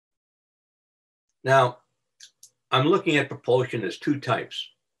Now, I'm looking at propulsion as two types,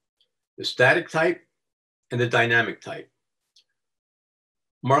 the static type and the dynamic type.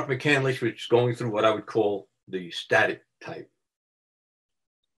 Mark McCandless was going through what I would call the static type,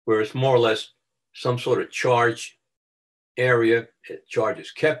 where it's more or less some sort of charge area. Charge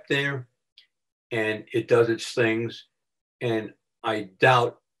is kept there and it does its things. And I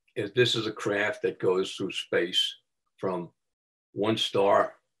doubt if this is a craft that goes through space from one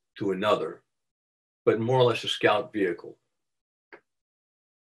star to another, but more or less a scout vehicle.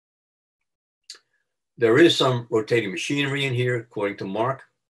 There is some rotating machinery in here, according to Mark.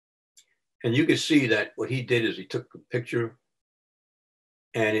 And you can see that what he did is he took a picture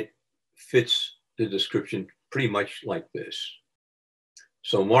and it fits the description pretty much like this.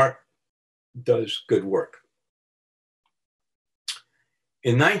 So Mark does good work.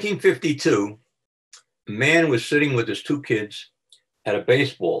 In 1952, a man was sitting with his two kids at a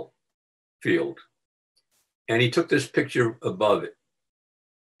baseball field, and he took this picture above it.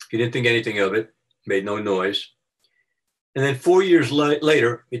 He didn't think anything of it, made no noise. And then 4 years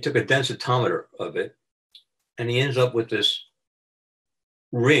later, he took a densitometer of it, and he ends up with this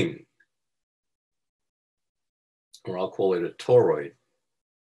ring, or I'll call it a toroid.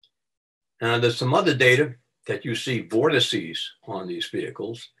 Now, there's some other data that you see vortices on these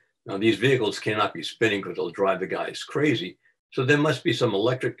vehicles. Now, these vehicles cannot be spinning because they'll drive the guys crazy. So there must be some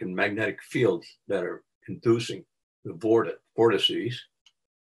electric and magnetic fields that are inducing the vortices.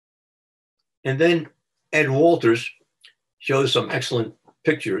 And then Ed Walters shows some excellent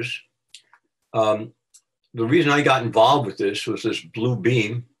pictures. The reason I got involved with this was this blue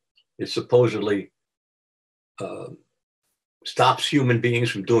beam. It supposedly stops human beings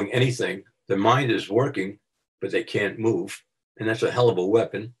from doing anything. Their mind is working, but they can't move. And that's a hell of a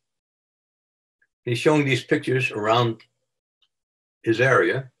weapon. He's showing these pictures around his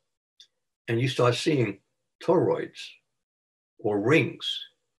area, and you start seeing toroids or rings.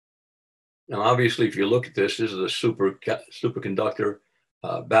 Now, obviously, if you look at this, this is a superconductor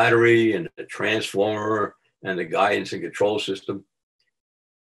battery and a transformer and the guidance and control system.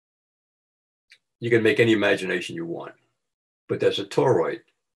 You can make any imagination you want, but that's a toroid.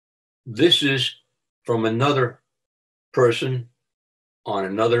 This is from another person on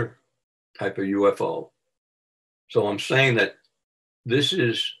another type of UFO. So I'm saying that this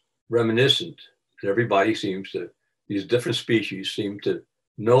is reminiscent. Everybody seems to, these different species seem to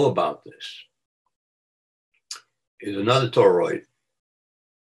know about this. Is another toroid.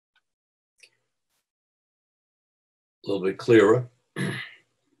 A little bit clearer.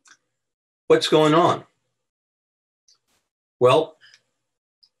 What's going on? Well,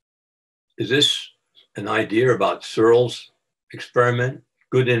 is this an idea about Searle's experiment,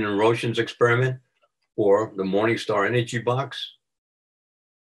 Goodin and Roshan's experiment, or the Morningstar energy box?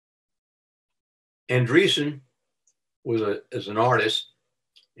 Andreessen is an artist,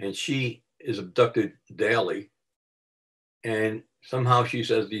 and she is abducted daily. And somehow she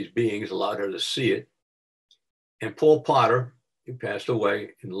says these beings allowed her to see it. And Paul Potter, who passed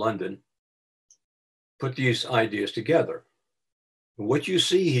away in London, put these ideas together. And what you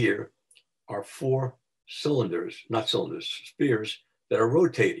see here are four cylinders, not cylinders, spheres that are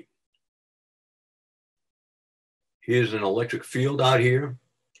rotating. Here's an electric field out here,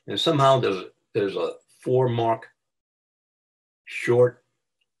 and somehow there's a 4 mark short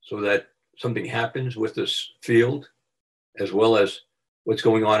so that something happens with this field, as well as what's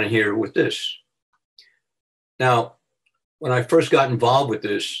going on in here with this. Now, when I first got involved with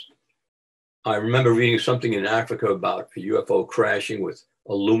this, I remember reading something in Africa about a UFO crashing with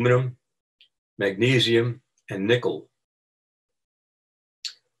aluminum, magnesium, and nickel.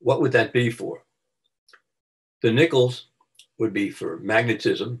 What would that be for? The nickels would be for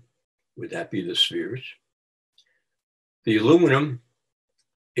magnetism. Would that be the spheres? The aluminum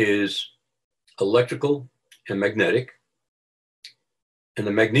is electrical and magnetic. And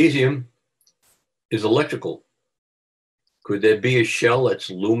the magnesium is electrical. Could there be a shell that's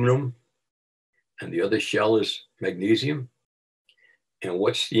aluminum and the other shell is magnesium? And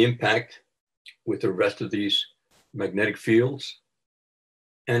what's the impact with the rest of these magnetic fields?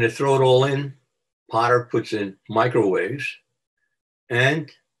 And to throw it all in, Potter puts in microwaves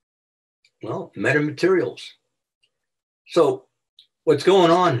and, well, metamaterials. So what's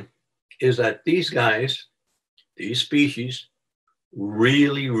going on is that these guys, these species,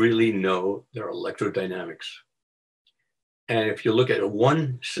 really, really know their electrodynamics. And if you look at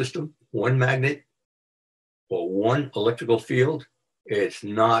one system, one magnet, or one electrical field, it's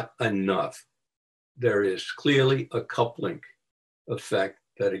not enough. There is clearly a coupling effect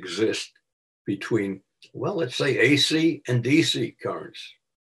that exists between, well, let's say AC and DC currents.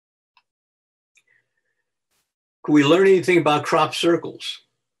 Could we learn anything about crop circles?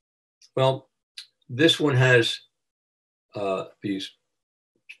 Well, this one has these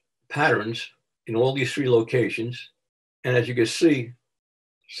patterns in all these 3 locations. And as you can see,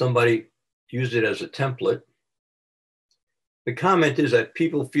 somebody used it as a template. The comment is that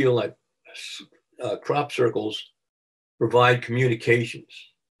people feel like crop circles provide communications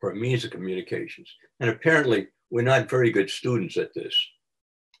or a means of communications. And apparently, we're not very good students at this.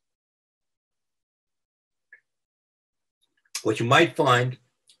 What you might find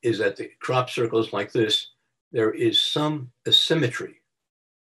is that the crop circles like this, there is some asymmetry.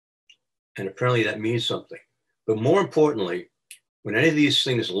 And apparently that means something. But more importantly, when any of these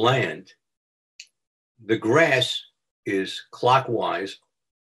things land, the grass is clockwise.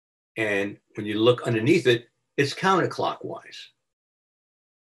 And when you look underneath it, it's counterclockwise.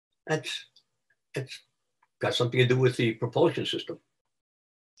 That's got something to do with the propulsion system.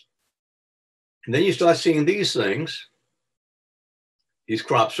 And then you start seeing these things, these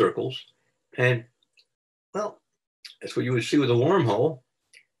crop circles, and well, that's what you would see with a wormhole.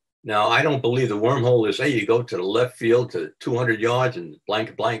 Now, I don't believe the wormhole is, hey, you go to the left field to 200 yards and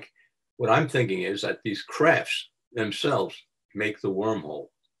blank, blank. What I'm thinking is that these crafts themselves make the wormhole.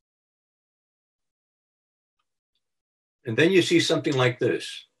 And then you see something like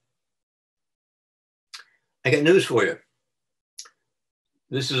this. I got news for you.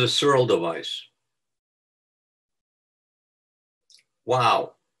 This is a Searle device.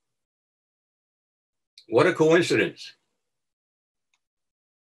 Wow. What a coincidence.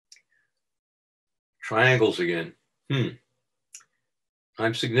 Triangles again.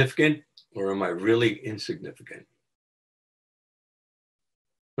 I'm significant, or am I really insignificant?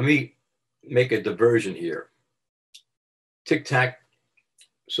 Let me make a diversion here. Tic Tac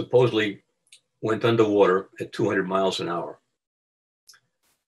supposedly went underwater at 200 miles an hour.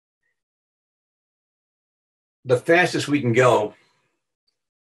 The fastest we can go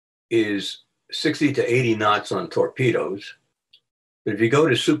is 60 to 80 knots on torpedoes. But if you go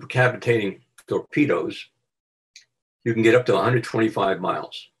to supercavitating torpedoes, you can get up to 125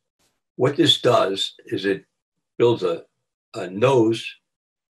 miles. What this does is it builds a nose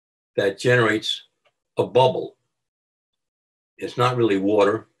that generates a bubble. It's not really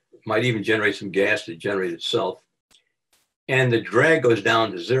water. It might even generate some gas to generate itself. And the drag goes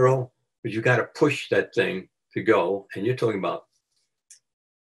down to 0, but you've got to push that thing to go. And you're talking about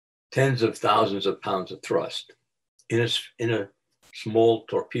tens of thousands of pounds of thrust in a small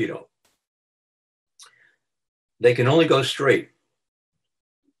torpedo. They can only go straight.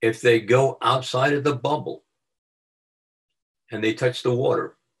 If they go outside of the bubble and they touch the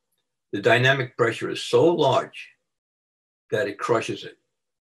water, the dynamic pressure is so large that it crushes it.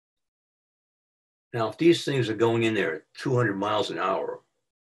 Now, if these things are going in there at 200 miles an hour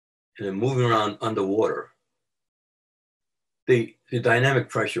and they're moving around underwater, the dynamic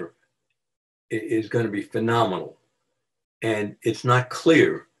pressure is going to be phenomenal. And it's not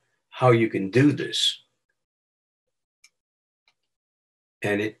clear how you can do this.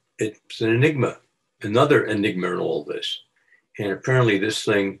 And it's an enigma, another enigma in all this. And apparently this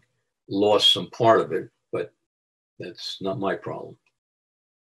thing lost some part of it, but that's not my problem.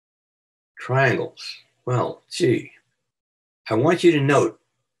 Triangles. Well, gee, I want you to note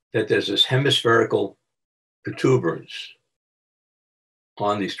that there's this hemispherical protuberance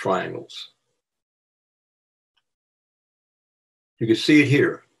on these triangles. You can see it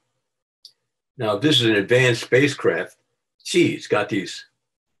here. Now, if this is an advanced spacecraft, gee, it's got these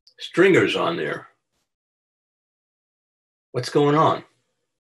stringers on there. What's going on?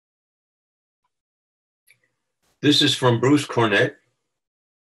 This is from Bruce Cornett.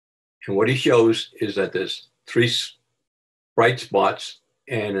 And what he shows is that there's 3 bright spots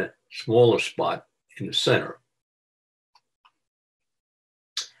and a smaller spot in the center.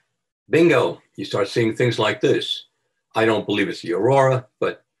 Bingo, you start seeing things like this. I don't believe it's the aurora,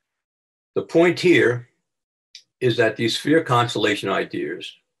 but the point here is that these sphere constellation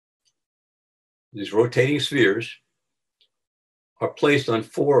ideas, these rotating spheres, are placed on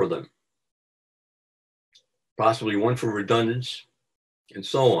 4 of them, possibly 1 for redundance, and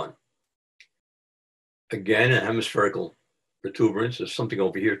so on. Again, a hemispherical protuberance. There's something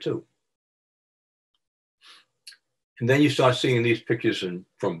over here too. And then you start seeing these pictures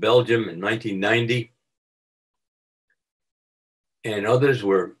from Belgium in 1990. And others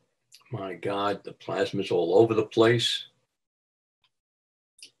where, my God, the plasma's all over the place.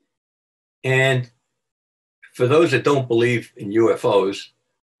 And for those that don't believe in UFOs,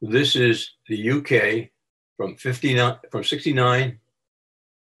 this is the UK from 59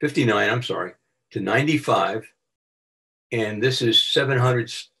 to 95. And this is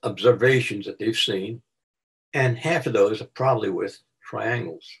 700 observations that they've seen. And half of those are probably with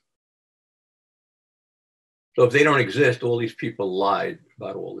triangles. So if they don't exist, all these people lied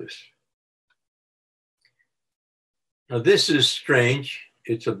about all this. Now this is strange.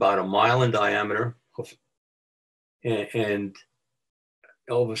 It's about a mile in diameter and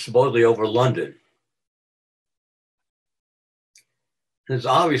supposedly over London. There's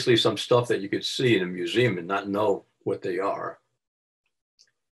obviously some stuff that you could see in a museum and not know what they are.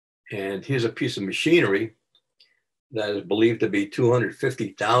 And here's a piece of machinery that is believed to be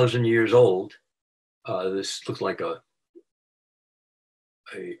 250,000 years old. This looks like a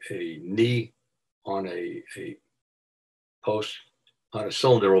knee on a post on a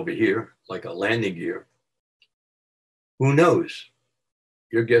cylinder over here, like a landing gear. Who knows?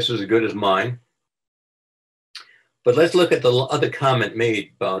 Your guess is as good as mine. But let's look at the other comment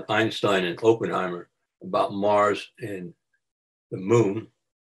made about Einstein and Oppenheimer about Mars and the moon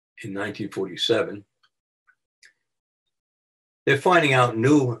in 1947. They're finding out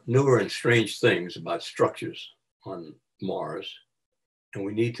newer and strange things about structures on Mars, and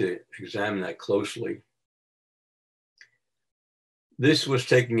we need to examine that closely. This was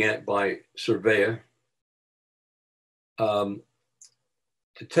taken at by Surveyor. To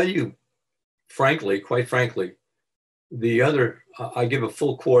tell you frankly, quite frankly, I give a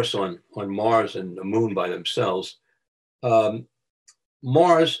full course on Mars and the moon by themselves.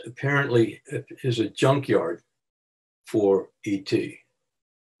 Mars apparently is a junkyard for ET.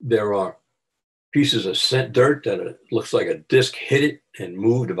 There are pieces of dirt that looks like a disc hit it and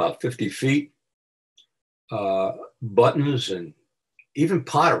moved about 50 feet, buttons and even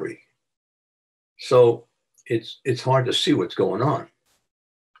pottery. So it's hard to see what's going on.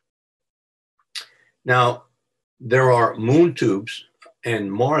 Now, there are moon tubes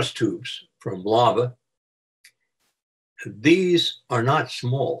and Mars tubes from lava. These are not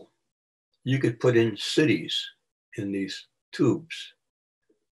small. You could put in cities in these tubes.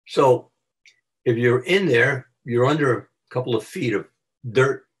 So if you're in there, you're under a couple of feet of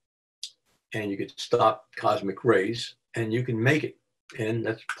dirt and you could stop cosmic rays and you can make it. And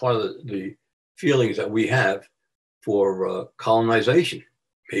that's part of the feelings that we have for colonization,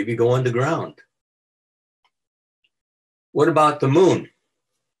 maybe go underground. What about the moon?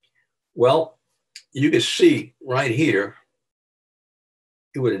 Well, you can see right here,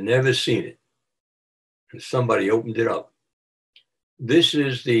 you would have never seen it. And somebody opened it up. This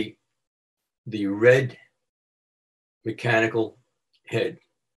is the red mechanical head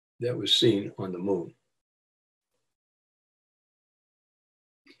that was seen on the moon.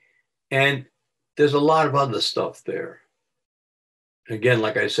 And there's a lot of other stuff there. Again,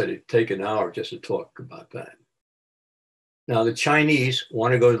 like I said, it'd take an hour just to talk about that. Now, the Chinese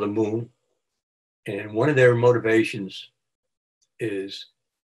want to go to the moon, and one of their motivations is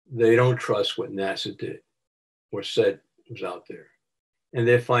they don't trust what NASA did or said was out there. And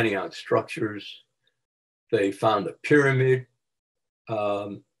they're finding out structures. They found a pyramid.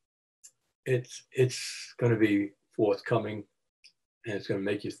 It's going to be forthcoming, and it's going to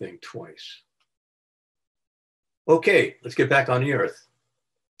make you think twice. Okay, let's get back on the Earth.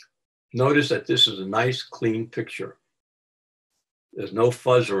 Notice that this is a nice, clean picture. There's no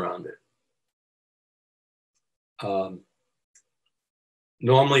fuzz around it.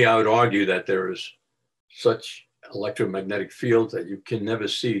 Normally, I would argue that there is such electromagnetic fields that you can never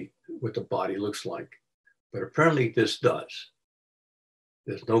see what the body looks like. But apparently this does.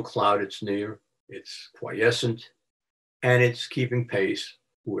 There's no cloud it's near. It's quiescent, and it's keeping pace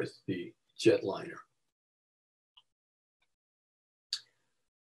with the jetliner.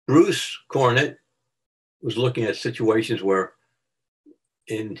 Bruce Cornett was looking at situations where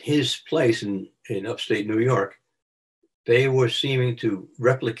in his place in upstate New York, they were seeming to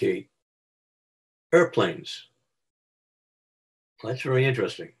replicate airplanes. Well, that's very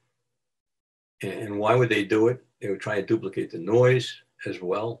interesting. And why would they do it? They would try to duplicate the noise as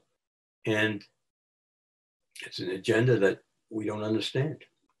well. And it's an agenda that we don't understand.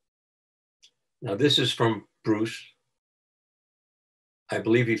 Now, this is from Bruce. I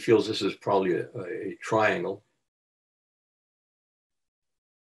believe he feels this is probably a triangle.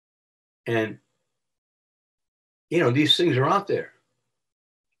 And, you know, these things are out there.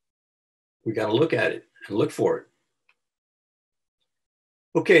 We got to look at it and look for it.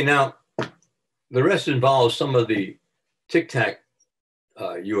 Okay, now, the rest involves some of the Tic Tac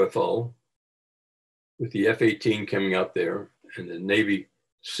UFO with the F-18 coming up there and the Navy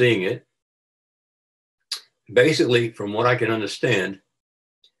seeing it. Basically, from what I can understand,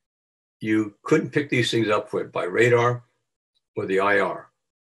 you couldn't pick these things up by radar or the IR.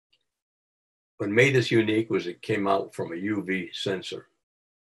 What made this unique was it came out from a UV sensor.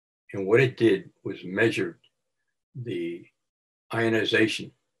 And what it did was measured the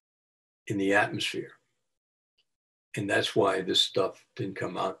ionization in the atmosphere. And that's why this stuff didn't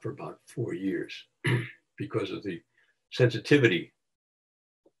come out for about 4 years because of the sensitivity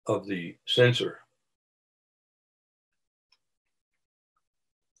of the sensor.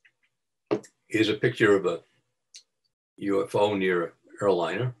 Here's a picture of a UFO near an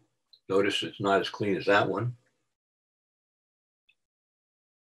airliner. Notice it's not as clean as that one.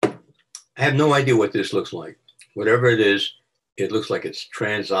 I have no idea what this looks like. Whatever it is, it looks like it's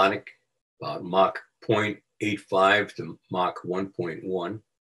transonic, about Mach 0.85 to Mach 1.1.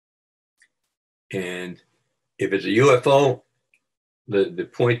 And if it's a UFO, the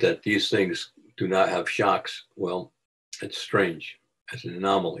point that these things do not have shocks, well, it's strange. It's an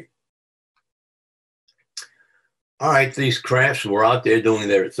anomaly. All right, these crafts were out there doing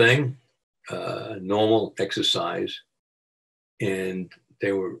their thing, normal exercise, and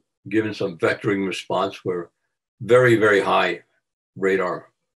they were given some vectoring response where very, very high radar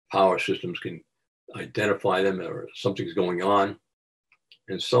power systems can identify them or something's going on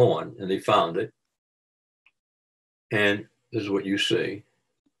and so on. And they found it. And this is what you see.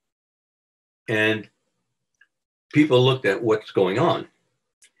 And people looked at what's going on.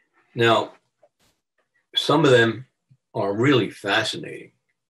 Now, some of them are really fascinating.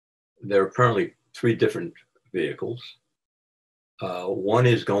 There are apparently 3 different vehicles. One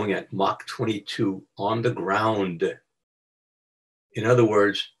is going at Mach 22 on the ground. In other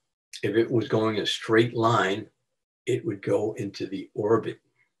words, if it was going a straight line, it would go into the orbit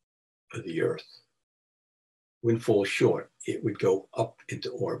of the Earth. Wouldn't fall short. It would go up into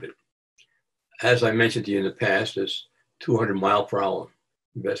orbit. As I mentioned to you in the past, this 200 mile per hour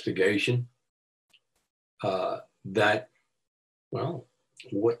investigation, that, well,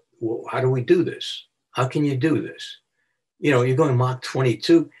 how do we do this? How can you do this? You know, you're going Mach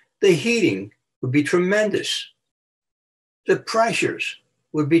 22, the heating would be tremendous. The pressures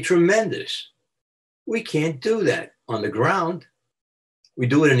would be tremendous. We can't do that on the ground. We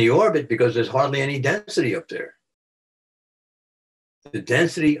do it in the orbit because there's hardly any density up there. The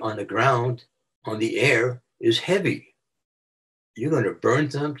density on the ground, on the air, is heavy. You're going to burn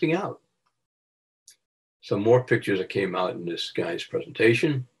something out. Some more pictures that came out in this guy's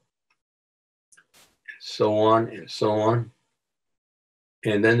presentation. So on and so on.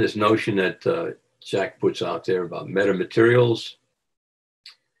 And then this notion that Jack puts out there about metamaterials.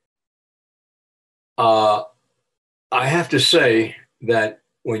 I have to say that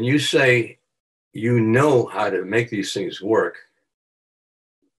when you say you know how to make these things work,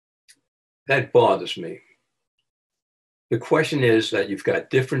 that bothers me. The question is that you've got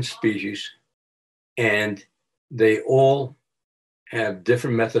different species and they all have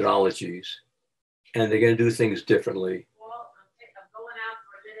different methodologies and they're going to do things differently. Well, I'm going out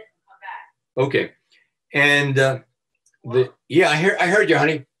for a minute and come back. Okay. And yeah, I heard you,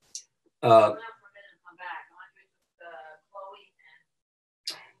 honey. I'm going out for a minute and come back. I want to with Chloe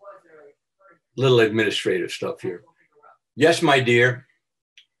and was there Little administrative stuff here. Yes, my dear.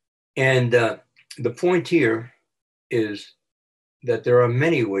 And the point here is that there are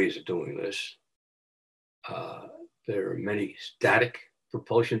many ways of doing this. There are many static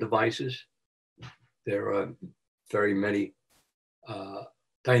propulsion devices. There are very many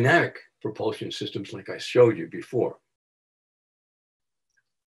dynamic propulsion systems like I showed you before.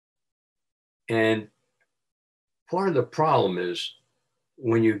 And part of the problem is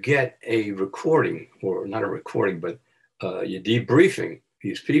when you get a recording, or not a recording, but you're debriefing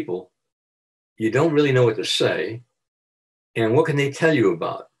these people, you don't really know what to say. And what can they tell you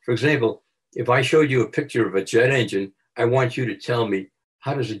about? For example, if I showed you a picture of a jet engine, I want you to tell me,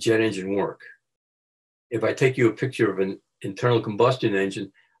 how does a jet engine work? If I take you a picture of an internal combustion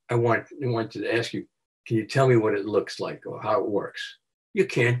engine, I want to ask you, can you tell me what it looks like or how it works? You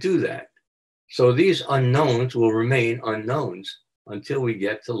can't do that. So these unknowns will remain unknowns until we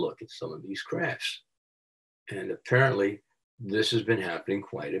get to look at some of these crafts. And apparently this has been happening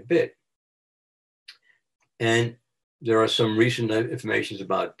quite a bit. And there are some recent information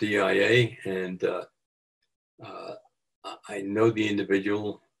about DIA, and I know the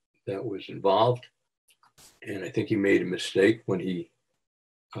individual that was involved, and I think he made a mistake when he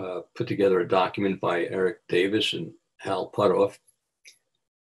put together a document by Eric Davis and Hal Puthoff,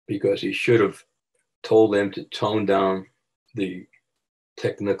 because he should have told them to tone down the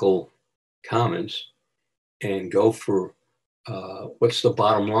technical comments and go for what's the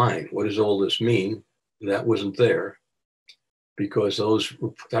bottom line? What does all this mean? That wasn't there, because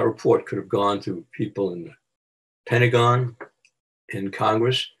that report could have gone to people in the Pentagon, in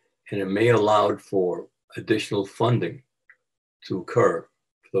Congress, and it may have allowed for additional funding to occur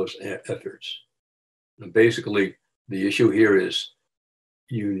for those efforts. And basically, The issue here is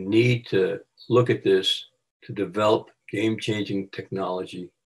you need to look at this to develop game-changing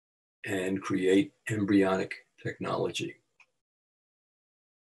technology and create embryonic technology.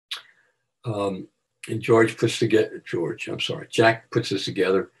 And Jack puts this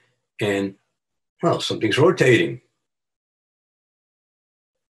together, and well, something's rotating.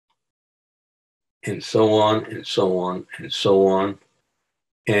 And so on, and so on, and so on.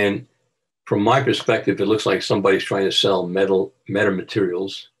 And from my perspective, it looks like somebody's trying to sell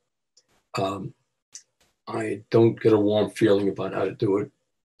metamaterials. I don't get a warm feeling about how to do it,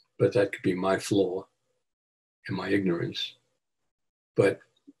 but that could be my flaw and my ignorance. But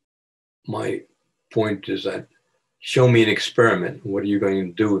my point is that show me an experiment. What are you going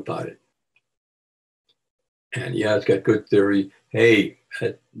to do about it? And yeah, it's got good theory. Hey,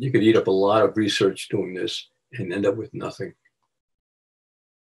 you could eat up a lot of research doing this and end up with nothing.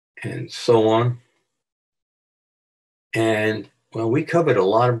 And so on. And well, we covered a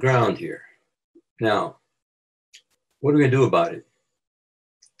lot of ground here. Now, what are we going to do about it?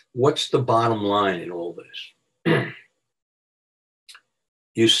 What's the bottom line in all this?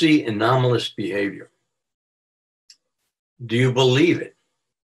 You see anomalous behavior. Do you believe it?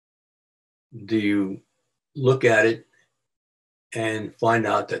 Do you look at it and find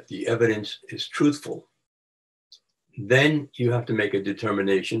out that the evidence is truthful? Then you have to make a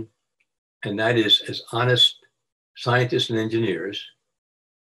determination, and that is, as honest scientists and engineers,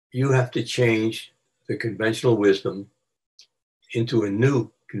 you have to change the conventional wisdom into a new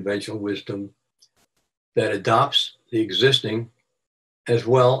conventional wisdom that adopts the existing as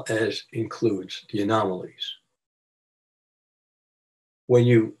well as includes the anomalies. When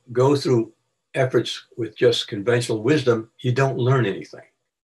you go through efforts with just conventional wisdom, you don't learn anything.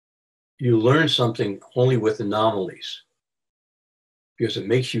 You learn something only with anomalies because it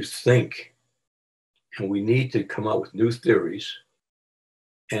makes you think. And we need to come up with new theories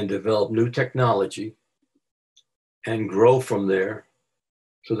and develop new technology and grow from there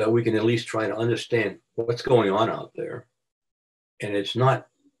so that we can at least try to understand what's going on out there. And it's not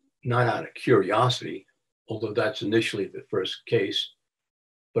out of curiosity, although that's initially the first case,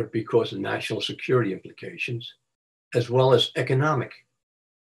 but because of national security implications, as well as economic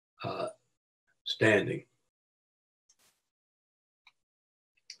standing.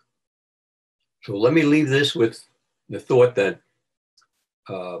 So let me leave this with the thought that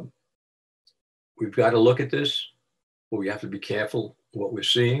we've got to look at this, but we have to be careful what we're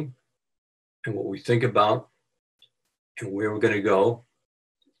seeing and what we think about and where we're going to go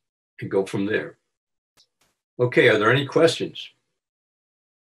and go from there. Okay, are there any questions?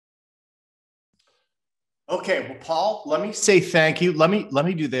 Okay, well, Paul, let me say thank you. Let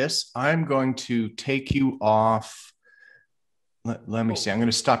me do this. I'm going to take you off. Let me see. I'm going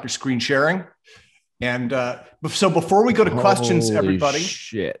to stop your screen sharing. And so before we go to questions, Holy everybody.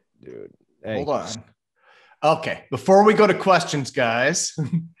 Shit, dude. Thanks. Hold on. Okay, before we go to questions, guys.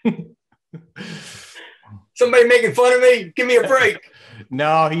 Somebody making fun of me? Give me a break.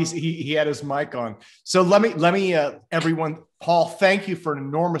 No, he had his mic on. So let me everyone, Paul, thank you for an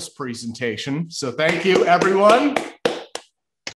enormous presentation. So thank you, everyone.